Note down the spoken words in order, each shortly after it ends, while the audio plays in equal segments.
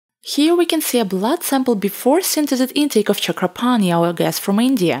Here we can see a blood sample before Synthesit intake of Chakrapani, our guest from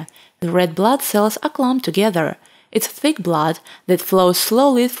India. The red blood cells are clumped together. It's thick blood that flows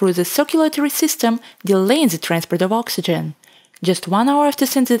slowly through the circulatory system, delaying the transport of oxygen. Just 1 hour after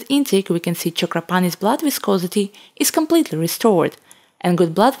Synthesit intake, we can see Chakrapani's blood viscosity is completely restored, and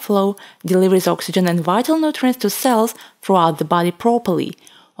good blood flow delivers oxygen and vital nutrients to cells throughout the body properly.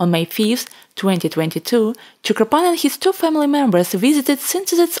 On May 5, 2022, Chakrapani and his 2 family members visited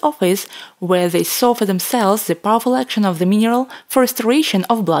Synthesit's office, where they saw for themselves the powerful action of the mineral for restoration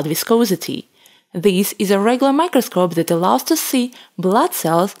of blood viscosity. This is a regular microscope that allows to see blood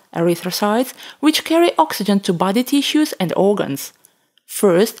cells, erythrocytes, which carry oxygen to body tissues and organs.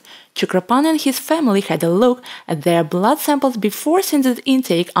 First, Chakrapani and his family had a look at their blood samples before Synthesit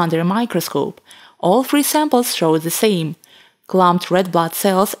intake under a microscope. All 3 samples showed the same: clumped red blood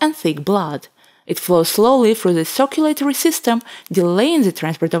cells and thick blood. It flows slowly through the circulatory system, delaying the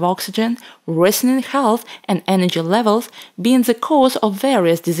transport of oxygen, worsening health and energy levels, being the cause of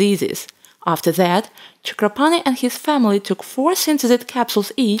various diseases. After that, Chakrapani and his family took 4 Synthesit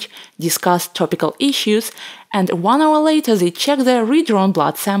capsules each, discussed topical issues, and 1 hour later they checked their redrawn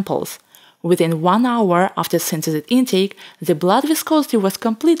blood samples. Within 1 hour after Synthesit intake, the blood viscosity was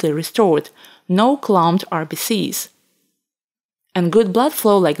completely restored, no clumped RBCs. And good blood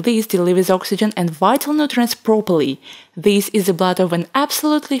flow like this delivers oxygen and vital nutrients properly. This is the blood of an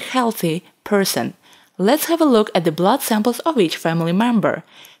absolutely healthy person. Let's have a look at the blood samples of each family member.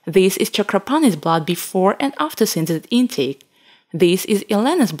 This is Chakrapani's blood before and after Synthesit intake. This is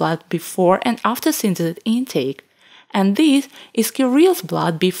Elena's blood before and after Synthesit intake. And this is Kirill's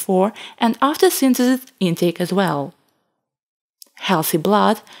blood before and after Synthesit intake as well. Healthy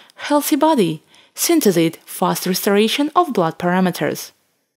blood, healthy body. Synthesit, fast restoration of blood parameters.